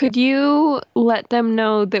 could you let them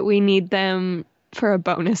know that we need them for a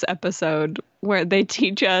bonus episode where they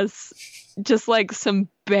teach us just like some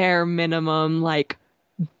bare minimum, like,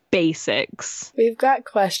 basics? We've got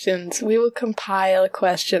questions. We will compile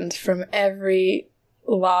questions from every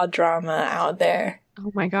law drama out there.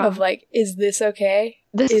 Oh my god. Of like, is this okay?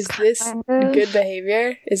 Is this good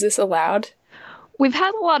behavior? Is this allowed? We've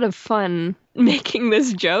had a lot of fun making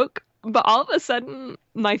this joke, but all of a sudden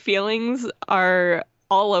my feelings are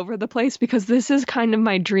all over the place because this is kind of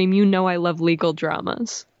my dream. You know I love legal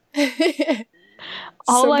dramas.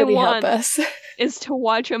 All Somebody I want help us. is to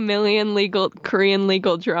watch a million Korean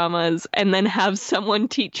legal dramas and then have someone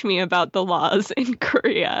teach me about the laws in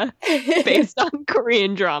Korea based on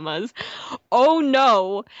Korean dramas. Oh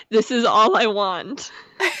no, this is all I want.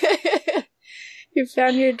 You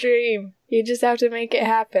found your dream. You just have to make it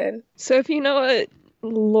happen. So if you know a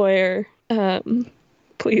lawyer,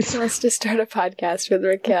 please. He wants to start a podcast with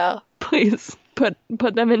Raquel. Please put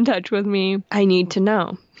them in touch with me. I need to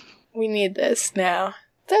know. We need this now.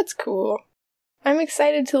 That's cool. I'm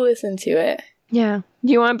excited to listen to it. Yeah.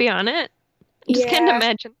 Do you want to be on it? I just can't Yeah.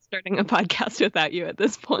 imagine starting a podcast without you at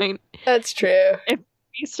this point. That's true. If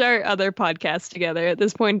we start other podcasts together, at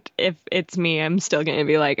this point, if it's me, I'm still going to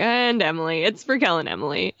be like, and Emily. It's Raquel and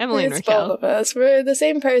Emily. Emily and It's Raquel. both of us. We're the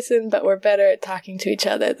same person, but we're better at talking to each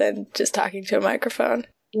other than just talking to a microphone.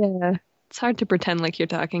 Yeah. It's hard to pretend like you're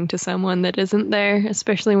talking to someone that isn't there,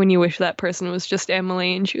 especially when you wish that person was just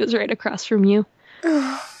Emily and she was right across from you.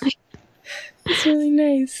 Oh, that's really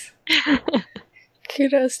nice.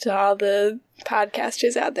 Kudos to all the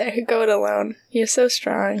podcasters out there who go it alone. You're so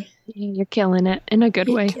strong. You're killing it in a good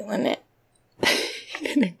way. You're killing it.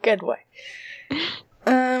 In a good way.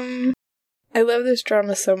 I love this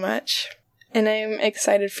drama so much, and I'm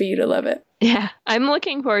excited for you to love it. Yeah, I'm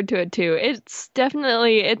looking forward to it too. It's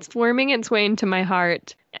worming its way into my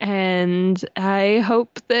heart, and I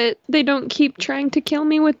hope that they don't keep trying to kill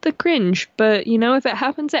me with the cringe. But, if it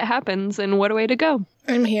happens, it happens, and what a way to go.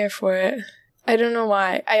 I'm here for it. I don't know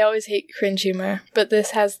why. I always hate cringe humor, but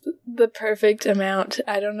this has the perfect amount.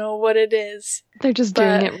 I don't know what it is. They're just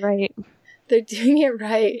doing it right. They're doing it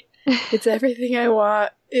right. It's everything I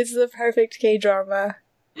want. It's the perfect K-drama.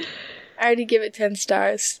 I already give it 10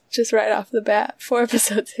 stars, just right off the bat, 4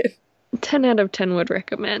 episodes in. 10 out of 10 would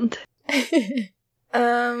recommend. Should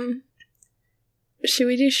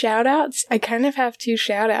we do shout-outs? I kind of have 2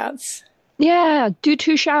 shout-outs. Yeah, do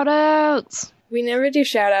 2 shout-outs. We never do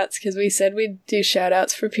shout-outs because we said we'd do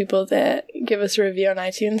shout-outs for people that give us a review on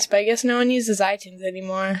iTunes, but I guess no one uses iTunes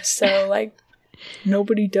anymore, so,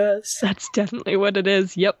 nobody does. That's definitely what it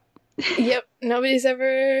is, yep. Yep, nobody's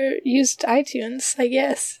ever used iTunes, I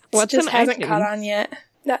guess. It just hasn't caught on yet.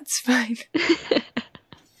 That's fine.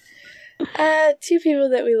 2 people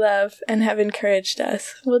that we love and have encouraged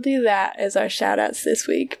us. We'll do that as our shout-outs this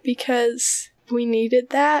week because we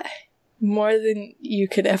needed that more than you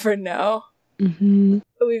could ever know. Mm-hmm.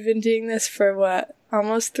 We've been doing this for,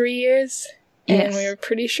 almost 3 years? Yes. And we were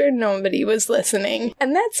pretty sure nobody was listening.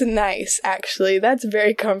 And that's nice, actually. That's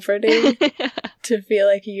very comforting to feel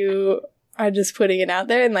like you are just putting it out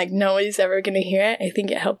there and, nobody's ever going to hear it. I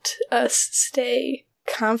think it helped us stay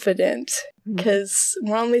confident because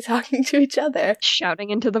we're only talking to each other.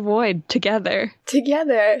 Shouting into the void together.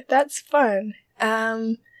 Together. That's fun.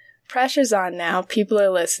 Pressure's on now. People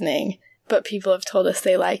are listening, but people have told us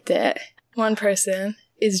they liked it. One person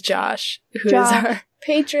is Josh, who is our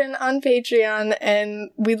patron on Patreon, and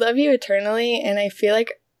we love you eternally, and I feel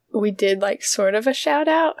like we did, sort of a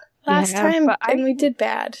shout-out last time, and we did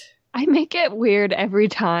bad. I make it weird every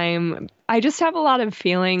time. I just have a lot of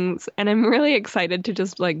feelings, and I'm really excited to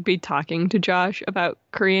just, be talking to Josh about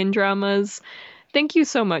Korean dramas. Thank you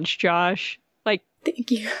so much, Josh.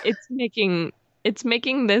 Thank you. It's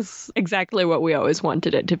making this exactly what we always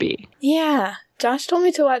wanted it to be. Yeah. Josh told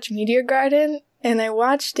me to watch Meteor Garden, and I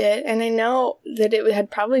watched it, and I know that it had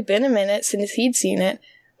probably been a minute since he'd seen it,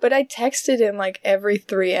 but I texted him every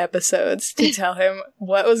 3 episodes to tell him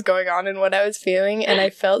what was going on and what I was feeling, and I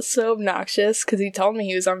felt so obnoxious because he told me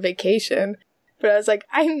he was on vacation. But I was like,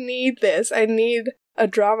 I need this. I need a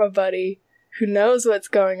drama buddy who knows what's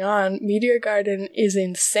going on. Meteor Garden is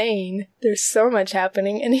insane. There's so much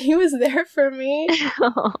happening, and he was there for me,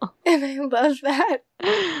 and I love that.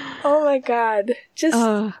 Oh my god. Just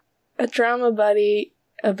a drama buddy,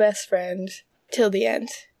 a best friend, till the end.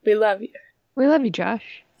 We love you. We love you,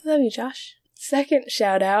 Josh. Love you, Josh. Second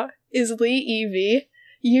shout out is Lee Evie.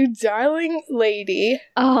 You darling lady.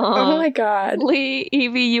 Oh my god. Lee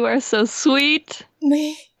Evie, you are so sweet.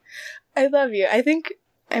 Lee, I love you. I think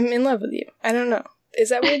I'm in love with you. I don't know. Is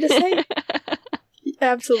that weird to say?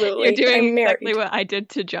 Absolutely. You're doing exactly what I did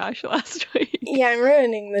to Josh last week. Yeah, I'm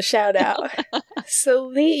ruining the shout out. So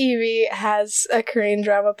Lee Evie has a Korean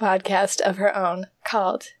drama podcast of her own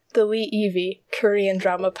called the Lee Evie Korean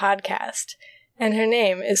Drama Podcast. And her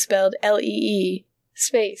name is spelled Lee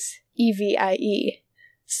space Evie.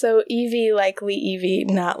 So Evie like Lee Evie,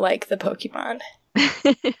 not like the Pokemon.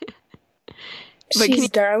 She's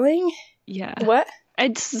darling? Yeah. What?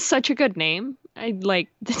 It's such a good name. I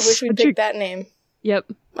wish we picked that name.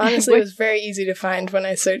 Yep. Honestly, it was very easy to find when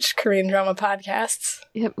I searched Korean drama podcasts.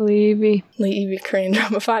 Yep, Lee Evie. Lee Evie Korean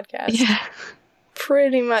drama podcast. Yeah.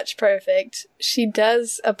 Pretty much perfect. She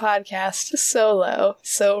does a podcast solo,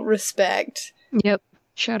 so respect. Yep.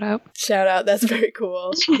 Shout out. Shout out. That's very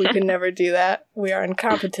cool. We could never do that. We are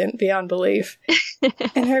incompetent beyond belief.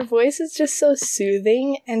 And her voice is just so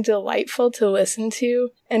soothing and delightful to listen to.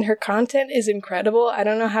 And her content is incredible. I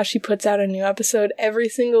don't know how she puts out a new episode every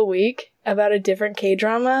single week about a different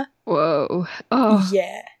K-drama. Whoa. Oh.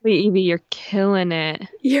 Yeah. Lee Evie, you're killing it.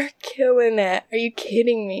 You're killing it. Are you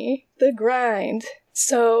kidding me? The grind.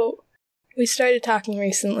 So, we started talking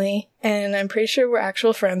recently, and I'm pretty sure we're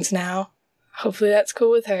actual friends now. Hopefully that's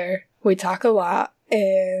cool with her. We talk a lot,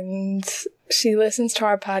 and she listens to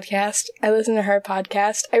our podcast. I listen to her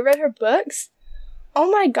podcast. I read her books.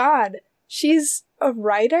 Oh my god. She's a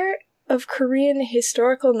writer of Korean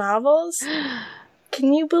historical novels.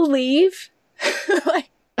 Can you believe?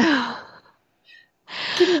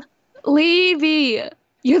 Lee Evie,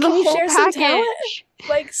 you're the whole package. Some talent?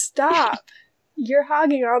 Stop. You're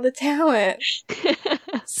hogging all the talent.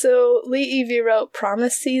 So, Lee Evie wrote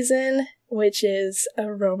Promise Season, which is a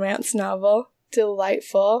romance novel.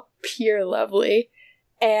 Delightful. Pure lovely.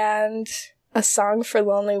 And A Song for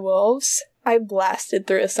Lonely Wolves, I blasted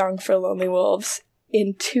through A Song for Lonely Wolves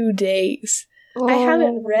in 2 days. Oh. I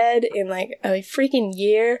haven't read in like a freaking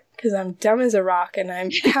year because I'm dumb as a rock and I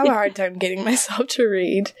have a hard time getting myself to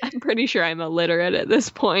read. I'm pretty sure I'm illiterate at this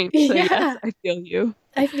point, so yes, I feel you.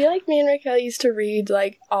 I feel like me and Raquel used to read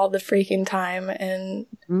like all the freaking time, and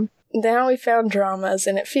now we found dramas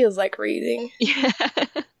and it feels like reading. Yeah,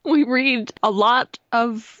 we read a lot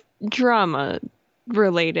of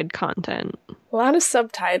drama-related content. A lot of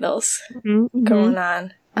subtitles going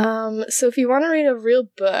on. So if you want to read a real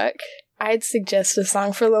book, I'd suggest A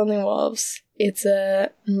Song for Lonely Wolves. It's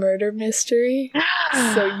a murder mystery,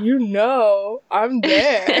 so I'm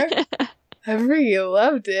there. I freaking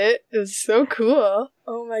loved it. It was so cool.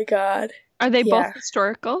 Oh my god. Are they both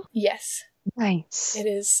historical? Yes. Nice. It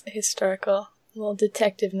is historical. A little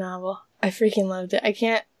detective novel. I freaking loved it. I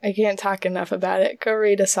can't talk enough about it. Go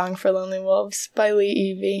read A Song for Lonely Wolves by Lee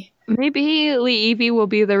Evey. Maybe Lee Evey will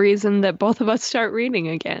be the reason that both of us start reading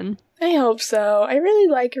again. I hope so. I really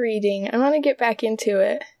like reading. I want to get back into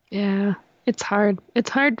it. Yeah, it's hard. It's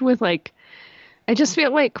hard with, like, I just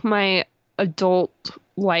feel like my adult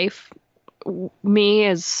life, me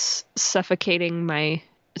is suffocating my,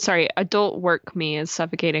 adult work me is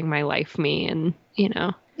suffocating my life me, and,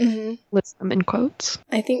 list them in quotes.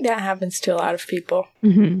 I think that happens to a lot of people.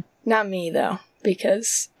 Not me, though,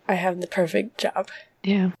 because I have the perfect job.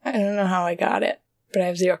 Yeah. I don't know how I got it, but I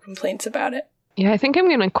have zero complaints about it. Yeah, I think I'm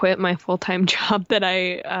going to quit my full-time job that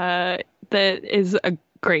is a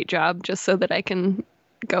great job just so that I can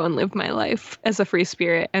go and live my life as a free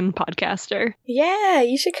spirit and podcaster. Yeah,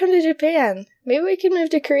 you should come to Japan. Maybe we could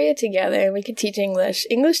move to Korea together and we could teach English.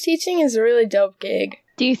 English teaching is a really dope gig.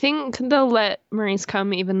 Do you think they'll let Maurice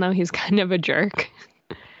come even though he's kind of a jerk?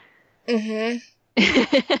 I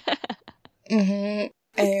think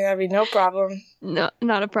that'd be no problem. No,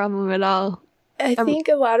 not a problem at all. I think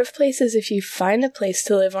a lot of places, if you find a place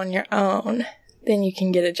to live on your own, then you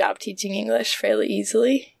can get a job teaching English fairly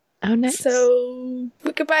easily. Oh, nice. So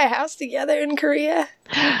we could buy a house together in Korea.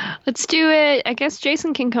 Let's do it. I guess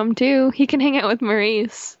Jason can come too. He can hang out with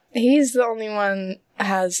Maurice. He's the only one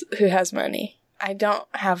who has money. I don't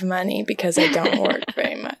have money because I don't work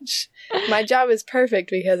very much. My job is perfect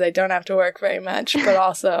because I don't have to work very much, but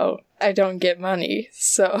also I don't get money,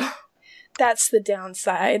 so that's the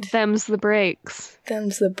downside. Them's the breaks.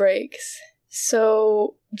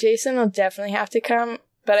 So Jason will definitely have to come,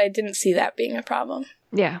 but I didn't see that being a problem.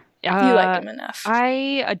 Yeah. You like him enough.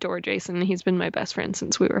 I adore Jason. He's been my best friend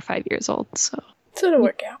since we were 5 years old, so it'll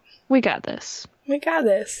work out. We got this.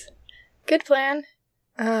 Good plan.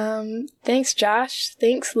 Thanks, Josh.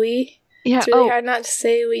 Thanks, Lee. Yeah, it's really hard not to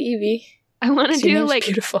say Lee Evey. I want to do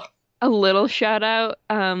beautiful. A little shout out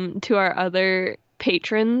to our other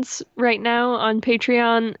patrons right now on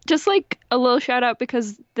Patreon. Just like a little shout out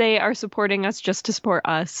because they are supporting us just to support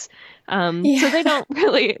us. So they don't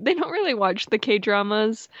really watch the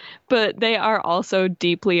K-dramas, but they are also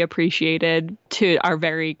deeply appreciated to our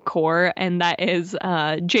very core, and that is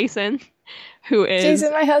Jason. Who is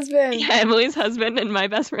Jason, my husband. Yeah, Emily's husband and my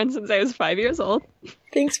best friend since I was 5 years old.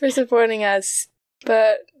 Thanks for supporting us,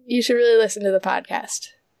 but you should really listen to the podcast.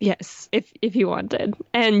 Yes, if you wanted.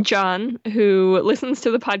 And John, who listens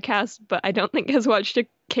to the podcast, but I don't think has watched a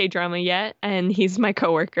K-drama yet, and he's my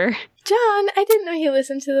coworker. John, I didn't know he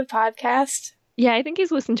listened to the podcast. Yeah, I think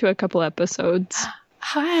he's listened to a couple episodes.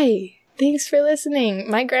 Hi, thanks for listening.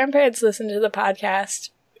 My grandparents listen to the podcast,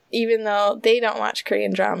 even though they don't watch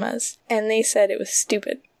Korean dramas, and they said it was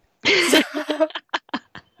stupid.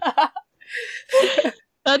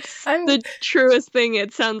 That's the truest thing.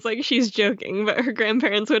 It sounds like she's joking, but her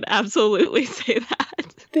grandparents would absolutely say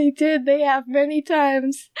that. They did. They have many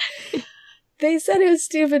times. They said it was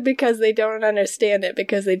stupid because they don't understand it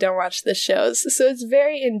because they don't watch the shows. So it's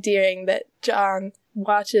very endearing that John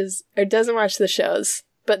doesn't watch the shows,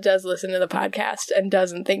 but does listen to the podcast and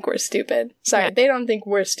doesn't think we're stupid. Sorry, They don't think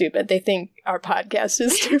we're stupid. They think our podcast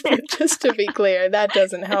is stupid, just to be clear. That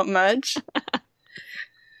doesn't help much.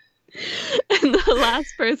 And the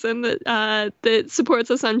last person that supports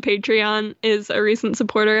us on Patreon is a recent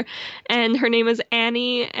supporter, and her name is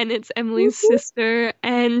Annie, and it's Emily's sister,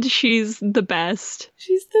 and she's the best.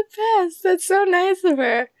 She's the best. That's so nice of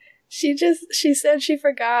her. She said she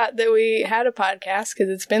forgot that we had a podcast because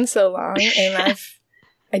it's been so long, and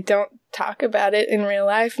I don't talk about it in real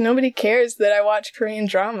life. Nobody cares that I watch Korean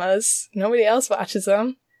dramas. Nobody else watches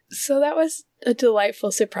them. So that was a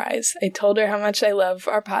delightful surprise. I told her how much I love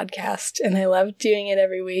our podcast, and I love doing it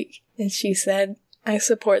every week. And she said, I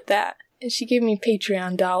support that. And she gave me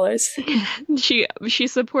Patreon dollars. She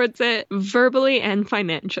supports it verbally and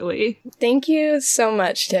financially. Thank you so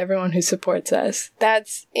much to everyone who supports us.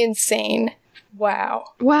 That's insane. Wow.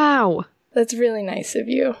 Wow. That's really nice of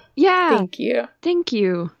you. Yeah. Thank you. Thank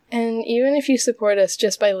you. And even if you support us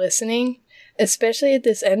just by listening, especially at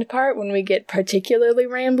this end part when we get particularly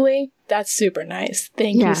rambly, that's super nice.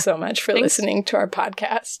 Thank you so much for listening to our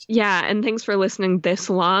podcast. Yeah, and thanks for listening this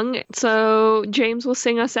long. So James will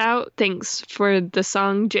sing us out. Thanks for the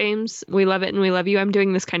song, James. We love it and we love you. I'm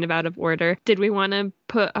doing this kind of out of order. Did we want to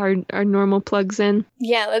put our normal plugs in?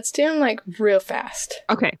 Yeah, let's do them like real fast.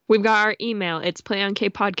 Okay, we've got our email. It's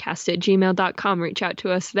playonkpodcast@gmail.com. Reach out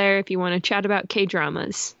to us there if you want to chat about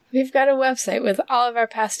K-dramas. We've got a website with all of our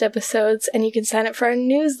past episodes, and you can sign up for our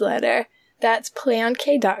newsletter. That's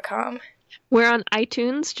playonk.com. We're on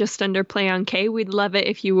iTunes, just under Play on K. We'd love it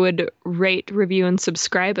if you would rate, review, and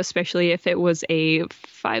subscribe, especially if it was a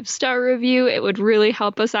 5-star review. It would really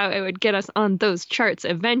help us out. It would get us on those charts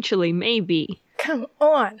eventually, maybe. Come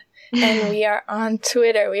on. And we are on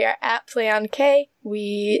Twitter. We are at PlayOnK.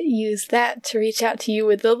 We use that to reach out to you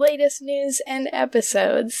with the latest news and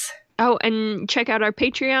episodes. Oh, and check out our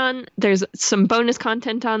Patreon. There's some bonus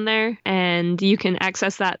content on there, and you can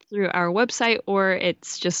access that through our website, or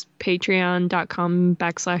it's just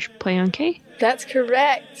patreon.com/PlayOnK. That's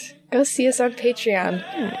correct. Go see us on Patreon.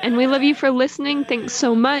 Yeah, and we love you for listening. Thanks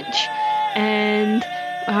so much. And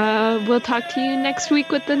we'll talk to you next week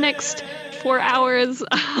with the next 4 hours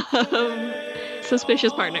of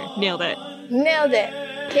Suspicious Partner. Nailed it. Nailed it.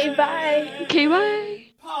 Okay, bye. Okay, bye.